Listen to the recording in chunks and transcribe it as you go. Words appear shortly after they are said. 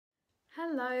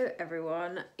Hello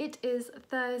everyone, it is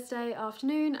Thursday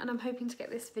afternoon and I'm hoping to get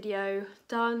this video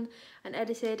done and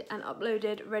edited and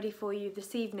uploaded ready for you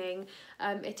this evening.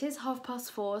 It is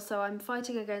 4:30, so I'm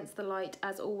fighting against the light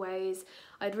as always.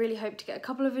 I'd really hoped to get a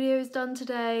couple of videos done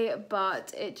today,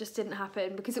 but it just didn't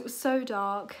happen because it was so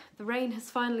dark. The rain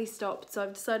has finally stopped, so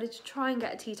I've decided to try and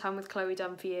get a tea time with Chloe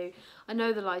done for you. I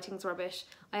know the lighting's rubbish.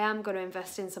 I am going to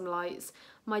invest in some lights.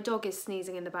 My dog is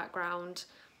sneezing in the background.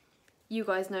 You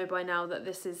guys know by now that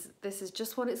this is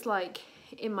just what it's like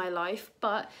in my life,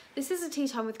 but this is a tea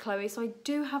time with Chloe, so I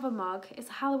do have a mug. It's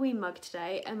a Halloween mug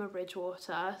today, Emma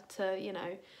Bridgewater, to, you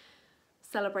know,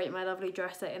 celebrate my lovely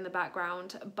dresser in the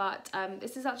background. But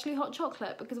this is actually hot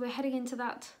chocolate because we're heading into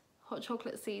that hot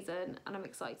chocolate season and I'm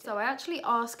excited. So I actually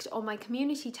asked on my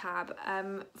community tab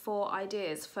for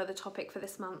ideas for the topic for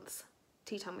this month's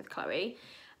tea time with Chloe.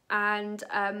 And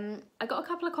I got a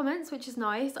couple of comments, which is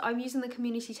nice. I'm using the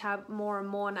community tab more and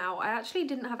more now. I actually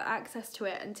didn't have access to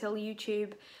it until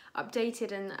YouTube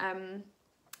updated and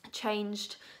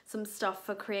changed some stuff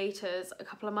for creators a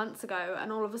couple of months ago,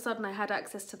 and all of a sudden I had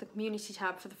access to the community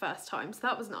tab for the first time, so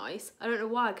that was nice. I don't know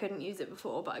why I couldn't use it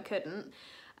before, but I couldn't.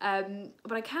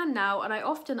 But I can now, and I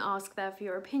often ask there for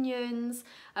your opinions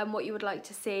and what you would like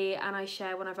to see, and I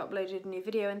share when I've uploaded a new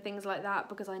video and things like that,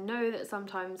 because I know that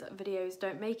sometimes videos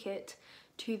don't make it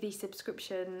to the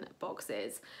subscription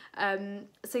boxes.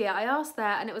 So yeah, I asked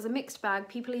there and it was a mixed bag.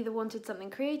 People either wanted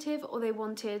something creative or they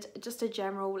wanted just a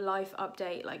general life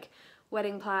update, like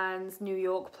wedding plans, New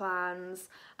York plans,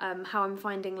 how I'm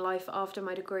finding life after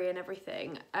my degree and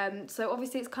everything. So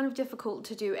obviously it's kind of difficult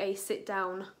to do a sit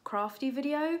down crafty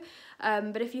video,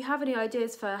 but if you have any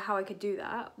ideas for how I could do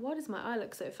that, why does my eye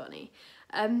look so funny?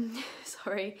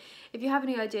 Sorry, if you have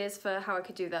any ideas for how I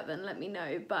could do that, then let me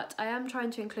know. But I am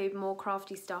trying to include more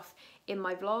crafty stuff in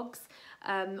my vlogs.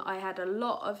 I had a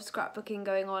lot of scrapbooking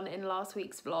going on in last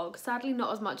week's vlog. Sadly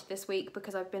not as much this week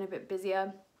because I've been a bit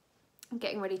busier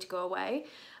getting ready to go away,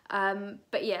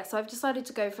 but yeah, so I've decided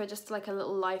to go for just like a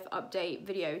little life update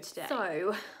video today.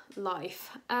 So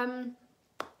life,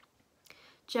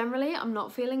 generally I'm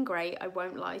not feeling great, I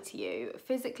won't lie to you.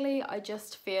 Physically I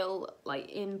just feel like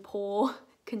in poor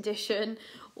condition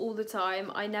all the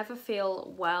time. I never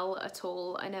feel well at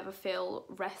all, I never feel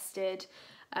rested.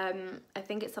 I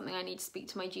think it's something I need to speak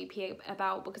to my GP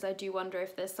about, because I do wonder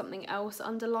if there's something else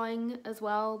underlying as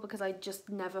well, because I just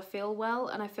never feel well,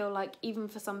 and I feel like even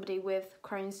for somebody with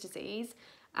Crohn's disease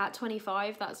at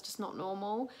 25, that's just not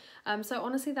normal. So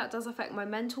honestly that does affect my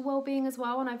mental well-being as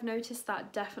well, and I've noticed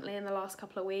that definitely in the last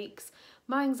couple of weeks.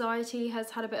 My anxiety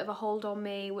has had a bit of a hold on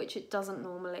me, which it doesn't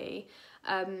normally,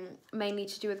 mainly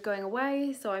to do with going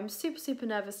away. So I'm super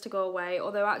nervous to go away,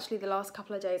 although actually the last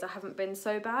couple of days I haven't been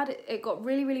so bad. It got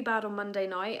really bad on Monday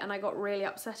night and I got really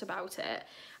upset about it,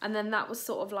 and then that was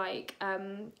sort of like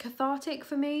cathartic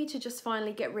for me to just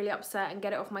finally get really upset and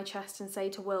get it off my chest and say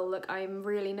to Will, look, I'm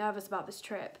really nervous about this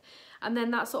trip, and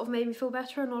then that sort of made me feel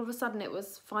better, and all of a sudden it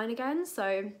was fine again.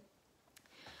 So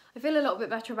I feel a little bit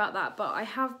better about that, but I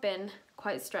have been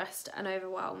quite stressed and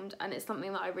overwhelmed, and it's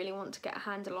something that I really want to get a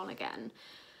handle on again.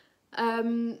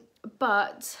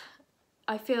 But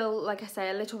I feel, like I say,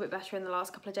 a little bit better in the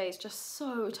last couple of days, just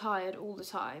so tired all the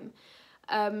time.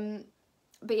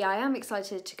 But yeah, I am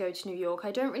excited to go to New York.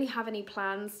 I don't really have any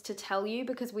plans to tell you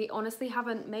because we honestly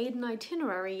haven't made an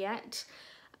itinerary yet.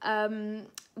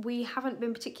 We haven't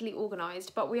been particularly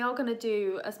organised, but we are going to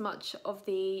do as much of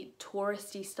the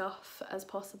touristy stuff as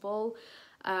possible.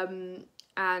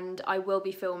 And I will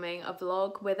be filming a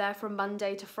vlog. We're there from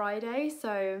Monday to Friday,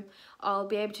 so I'll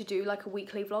be able to do like a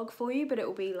weekly vlog for you, but it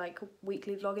will be like a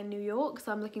weekly vlog in New York,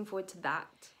 so I'm looking forward to that.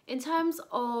 In terms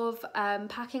of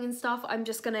packing and stuff, I'm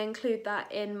just going to include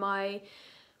that in my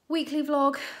weekly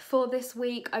vlog for this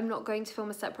week. I'm not going to film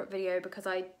a separate video because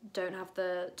I don't have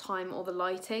the time or the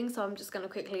lighting, so I'm just going to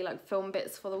quickly like film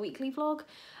bits for the weekly vlog.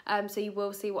 So you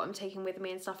will see what I'm taking with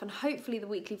me and stuff, and hopefully the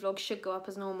weekly vlog should go up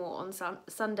as normal on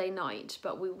Sunday night,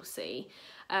 but we will see.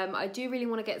 I do really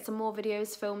want to get some more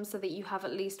videos filmed so that you have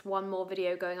at least one more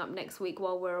video going up next week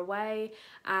while we're away,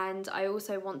 and I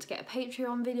also want to get a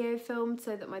Patreon video filmed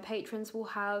so that my patrons will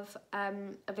have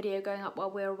a video going up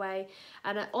while we're away.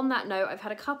 And on that note, I've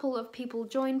had a couple of people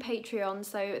join Patreon,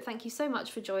 so thank you so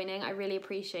much for joining, I really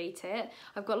appreciate it.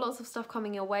 I've got lots of stuff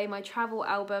coming your way. My travel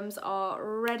albums are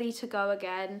ready to go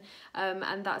again,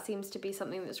 and that seems to be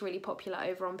something that's really popular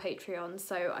over on Patreon,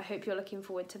 so I hope you're looking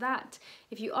forward to that.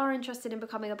 If you are interested in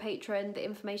becoming a patron, the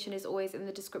information is always in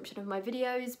the description of my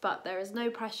videos, but there is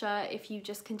no pressure. If you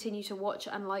just continue to watch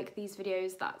and like these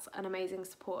videos, that's an amazing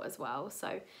support as well.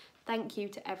 So thank you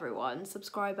to everyone,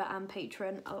 subscriber and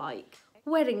patron alike.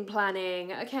 Wedding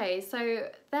planning. Okay, so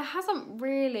there hasn't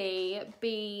really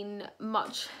been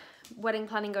much wedding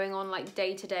planning going on like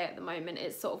day to day at the moment.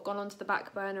 It's sort of gone onto the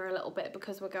back burner a little bit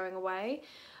because we're going away.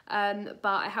 But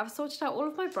I have sorted out all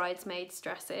of my bridesmaids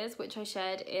dresses, which I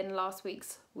shared in last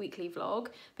week's weekly vlog.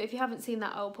 But if you haven't seen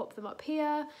that, I'll pop them up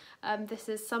here. This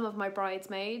is some of my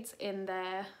bridesmaids in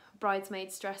their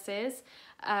bridesmaids dresses.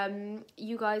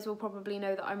 You guys will probably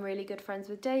know that I'm really good friends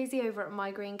with Daisy over at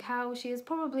My Green Cow. She is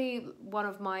probably one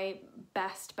of my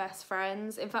best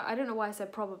friends. In fact, I don't know why I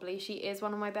said probably, she is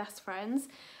one of my best friends,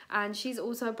 and she's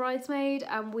also a bridesmaid,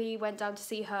 and we went down to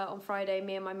see her on Friday,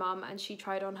 me and my mum, and she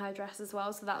tried on her dress as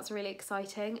well, so that's really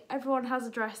exciting. Everyone has a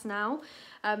dress now,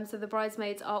 so the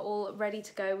bridesmaids are all ready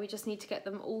to go. We just need to get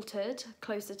them altered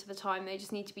closer to the time. They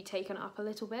just need to be taken up a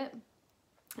little bit.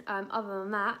 Other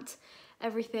than that,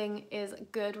 everything is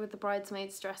good with the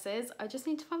bridesmaids dresses. I just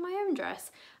need to find my own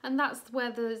dress, and that's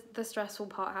where the stressful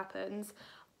part happens.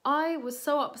 I was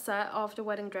so upset after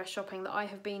wedding dress shopping that I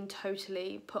have been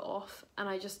totally put off, and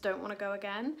I just don't want to go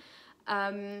again.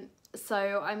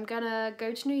 So I'm gonna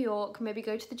go to New York, maybe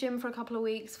go to the gym for a couple of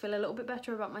weeks, feel a little bit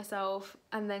better about myself,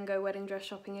 and then go wedding dress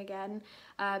shopping again,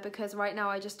 because right now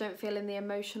I just don't feel in the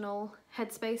emotional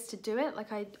headspace to do it.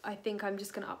 Like I think I'm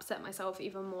just gonna upset myself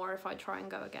even more if I try and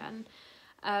go again.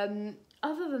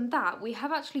 Other than that, we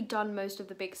have actually done most of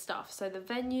the big stuff. So the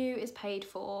venue is paid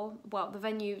for, well, the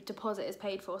venue deposit is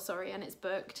paid for, sorry, and it's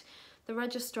booked. The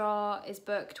registrar is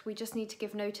booked. We just need to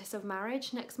give notice of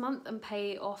marriage next month and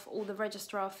pay off all the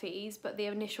registrar fees, but the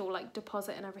initial like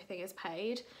deposit and everything is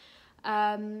paid.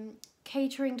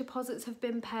 Catering deposits have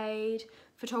been paid,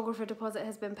 photographer deposit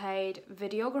has been paid,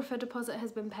 videographer deposit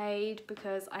has been paid,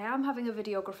 because I am having a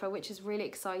videographer, which is really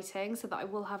exciting, so that I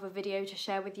will have a video to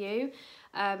share with you.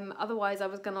 Otherwise I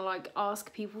was gonna like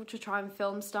ask people to try and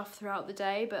film stuff throughout the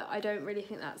day, but I don't really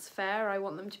think that's fair. I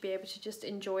want them to be able to just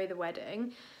enjoy the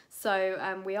wedding.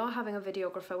 So we are having a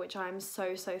videographer, which I'm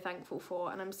so thankful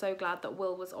for, and I'm so glad that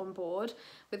Will was on board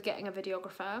with getting a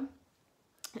videographer.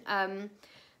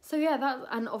 So yeah, that,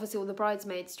 and obviously all the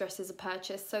bridesmaids dresses are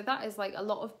purchased, so that is like a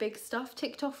lot of big stuff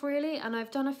ticked off really. And I've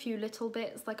done a few little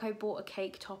bits, like I bought a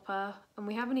cake topper, and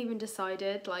we haven't even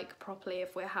decided like properly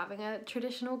if we're having a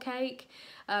traditional cake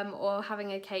or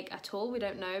having a cake at all. We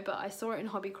don't know, but I saw it in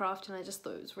Hobbycraft and I just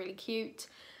thought it was really cute.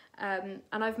 And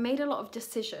I've made a lot of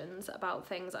decisions about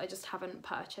things, I just haven't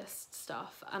purchased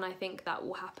stuff, and I think that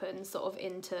will happen sort of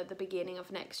into the beginning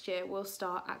of next year. We'll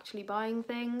start actually buying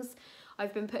things.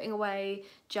 I've been putting away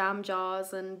jam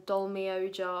jars and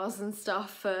dolmio jars and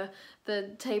stuff for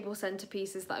the table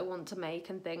centerpieces that I want to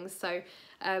make and things. So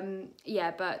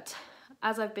yeah, but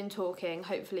as I've been talking,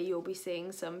 hopefully you'll be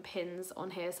seeing some pins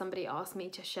on here. Somebody asked me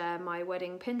to share my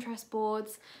wedding Pinterest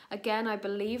boards. Again, I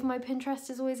believe my Pinterest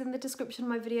is always in the description of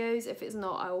my videos. If it's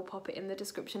not, I will pop it in the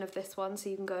description of this one so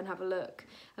you can go and have a look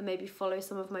and maybe follow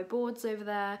some of my boards over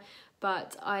there.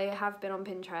 But I have been on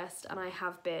Pinterest and I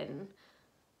have been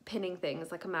pinning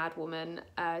things like a mad woman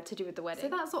to do with the wedding. So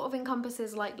that sort of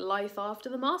encompasses like life after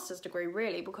the master's degree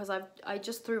really, because I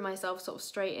just threw myself sort of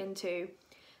straight into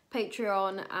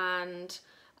Patreon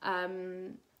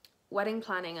and wedding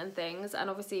planning and things, and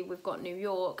obviously we've got New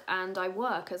York, and I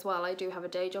work as well. I do have a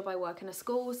day job, I work in a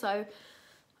school, so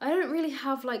I don't really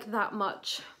have like that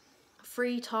much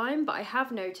free time, but I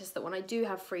have noticed that when I do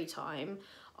have free time,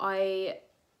 I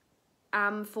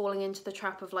am falling into the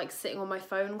trap of like sitting on my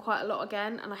phone quite a lot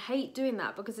again, and I hate doing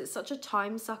that because it's such a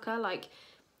time sucker. Like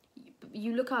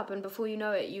you look up and before you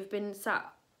know it, you've been sat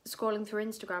scrolling through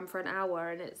Instagram for an hour,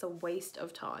 and it's a waste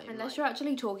of time. Unless you're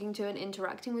actually talking to and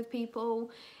interacting with people,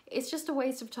 it's just a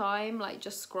waste of time, like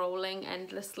just scrolling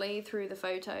endlessly through the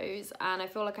photos. And I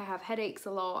feel like I have headaches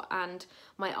a lot and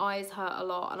my eyes hurt a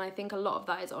lot, and I think a lot of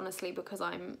that is honestly because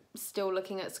I'm still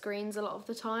looking at screens a lot of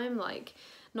the time, like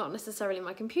not necessarily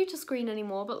my computer screen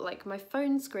anymore, but like my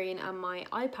phone screen and my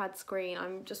iPad screen.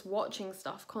 I'm just watching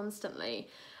stuff constantly.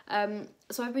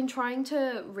 So I've been trying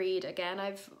to read again.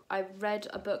 I read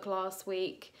a book last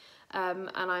week and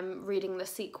I'm reading the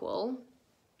sequel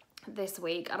this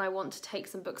week, and I want to take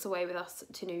some books away with us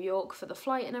to New York for the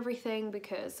flight and everything,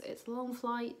 because it's a long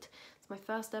flight. It's my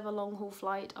first ever long haul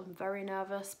flight. I'm very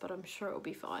nervous, but I'm sure it'll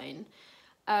be fine.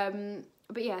 But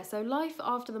yeah, so life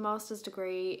after the master's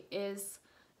degree is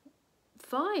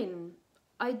fine.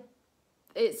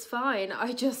 It's fine.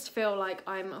 I just feel like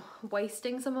I'm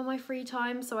wasting some of my free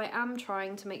time, so I am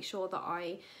trying to make sure that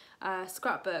I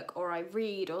scrapbook or I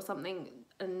read or something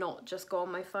and not just go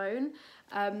on my phone.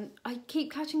 I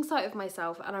keep catching sight of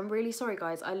myself, and I'm really sorry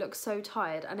guys, I look so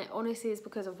tired, and it honestly is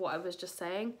because of what I was just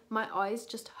saying. My eyes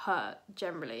just hurt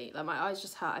generally, like my eyes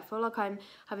just hurt. I feel like I'm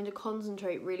having to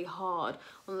concentrate really hard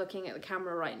on looking at the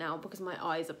camera right now because my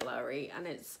eyes are blurry, and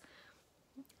it's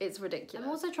ridiculous. I'm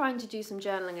also trying to do some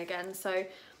journaling again, so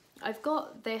I've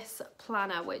got this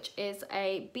planner which is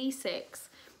a B6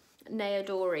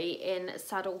 Nahla in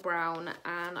saddle brown,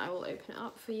 and I will open it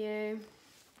up for you.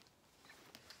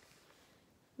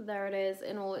 There it is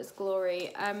in all its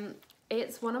glory.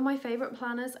 It's one of my favourite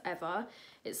planners ever.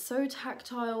 It's so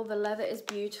tactile, the leather is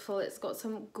beautiful, it's got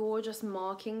some gorgeous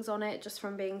markings on it just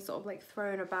from being sort of like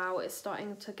thrown about. It's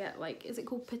starting to get like, is it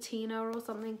called patina or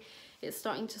something? It's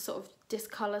starting to sort of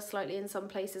discolour slightly in some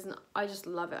places, and I just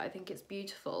love it. I think it's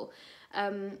beautiful.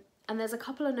 And there's a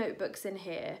couple of notebooks in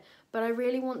here, but I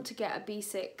really want to get a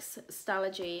B6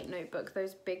 Stalogy notebook,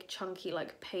 those big chunky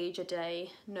like page a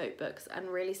day notebooks, and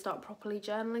really start properly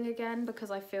journaling again,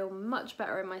 because I feel much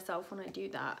better in myself when I do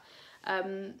that.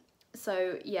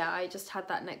 So yeah, I just had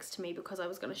that next to me because I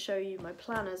was going to show you my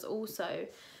planners also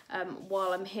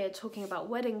while I'm here talking about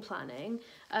wedding planning.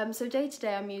 So day to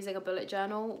day I'm using a bullet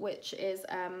journal, which is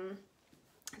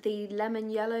the lemon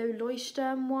yellow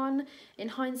Leuchtturm one. In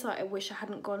hindsight, I wish I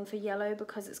hadn't gone for yellow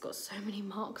because it's got so many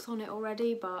marks on it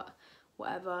already, but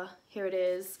whatever, here it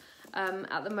is.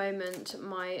 At the moment,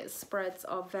 my spreads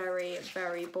are very,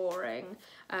 very boring,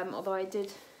 although I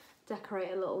did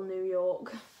decorate a little New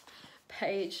York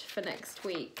page for next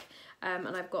week,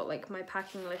 and I've got like my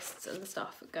packing lists and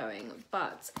stuff going,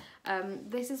 but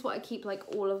this is what I keep like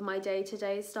all of my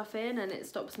day-to-day stuff in, and it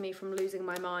stops me from losing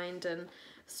my mind and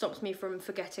stops me from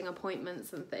forgetting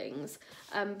appointments and things.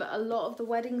 But a lot of the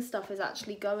wedding stuff is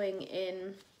actually going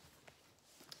in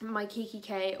my Kiki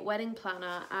K wedding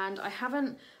planner, and I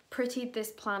haven't prettied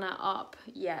this planner up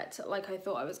yet like I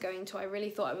thought I was going to. I really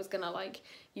thought I was gonna like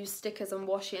use stickers and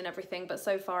washi and everything, but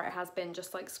so far it has been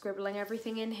just like scribbling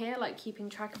everything in here, like keeping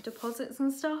track of deposits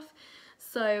and stuff.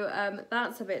 So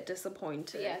that's a bit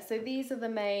disappointing. Yeah, so these are the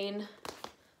main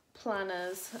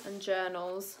planners and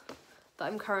journals that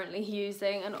I'm currently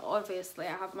using, and obviously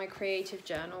I have my creative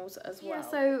journals as well. Yeah,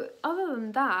 so other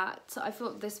than that, I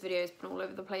feel this video has been all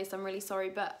over the place, I'm really sorry,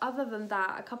 but other than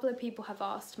that, a couple of people have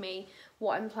asked me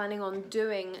what I'm planning on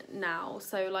doing now.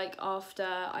 So like after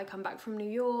I come back from New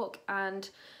York and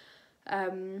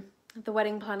the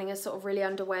wedding planning is sort of really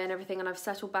underway and everything, and I've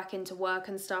settled back into work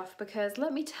and stuff, because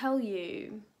let me tell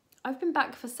you, I've been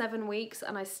back for 7 weeks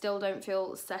and I still don't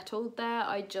feel settled there.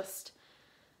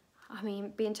 I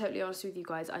mean, being totally honest with you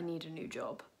guys, I need a new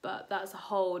job, but that's a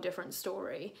whole different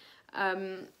story.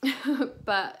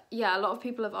 But yeah, a lot of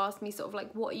people have asked me sort of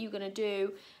like, what are you going to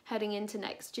do heading into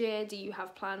next year? Do you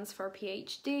have plans for a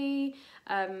PhD?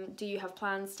 Do you have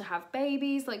plans to have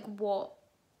babies? Like what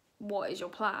is your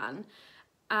plan?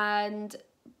 And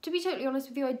to be totally honest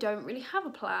with you, I don't really have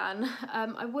a plan.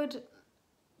 I would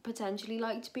potentially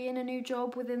like to be in a new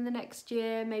job within the next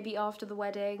year, maybe after the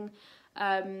wedding.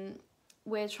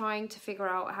 We're trying to figure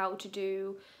out how to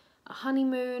do a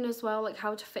honeymoon as well, like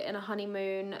how to fit in a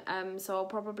honeymoon, so I'll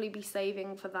probably be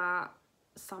saving for that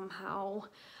somehow.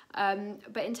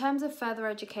 But in terms of further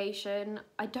education,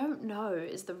 I don't know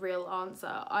is the real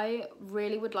answer. I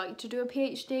really would like to do a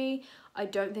PhD. I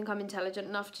don't think I'm intelligent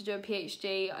enough to do a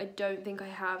PhD. I don't think I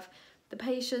have the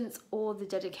patience or the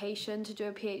dedication to do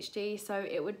a PhD, so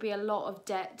it would be a lot of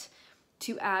debt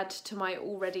to add to my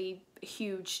already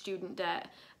huge student debt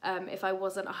if I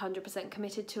wasn't 100%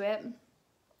 committed to it.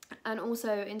 And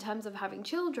also in terms of having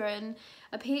children,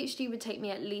 a PhD would take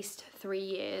me at least 3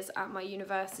 years at my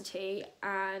university,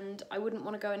 and I wouldn't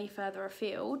want to go any further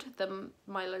afield than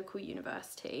my local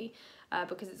university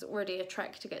because it's already a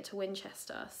trek to get to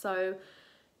Winchester. So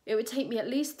it would take me at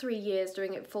least 3 years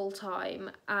doing it full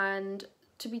time, and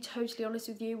to be totally honest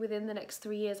with you, within the next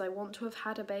 3 years I want to have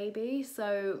had a baby,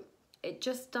 so it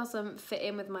just doesn't fit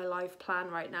in with my life plan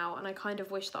right now, and I kind of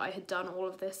wish that I had done all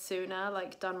of this sooner,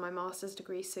 like done my master's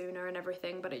degree sooner and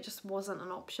everything, but it just wasn't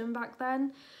an option back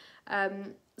then.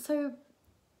 So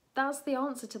that's the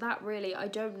answer to that really. I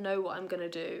don't know what I'm gonna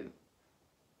do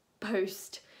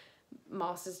post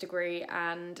master's degree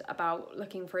and about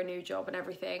looking for a new job and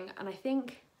everything, and I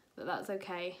think that that's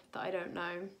okay that I don't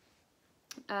know.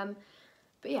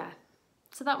 But yeah,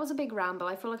 so that was a big ramble.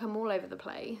 I feel like I'm all over the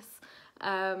place.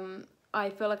 I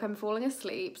feel like I'm falling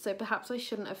asleep, so perhaps I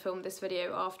shouldn't have filmed this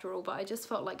video after all, but I just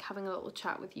felt like having a little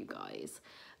chat with you guys.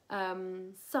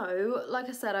 So, like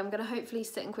I said, I'm going to hopefully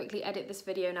sit and quickly edit this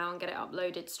video now and get it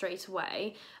uploaded straight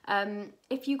away.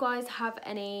 If you guys have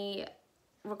any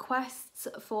requests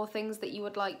for things that you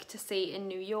would like to see in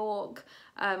New York,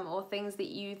 or things that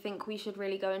you think we should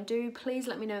really go and do, please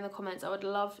let me know in the comments. I would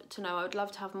love to know. I would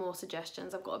love to have more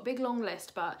suggestions. I've got a big long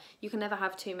list, but you can never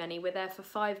have too many. We're there for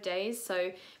 5 days,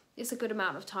 so it's a good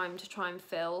amount of time to try and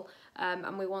fill,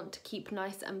 and we want to keep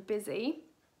nice and busy.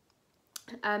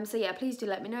 So yeah, please do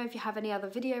let me know. If you have any other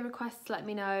video requests, let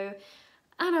me know,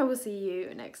 and I will see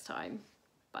you next time.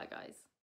 Bye guys.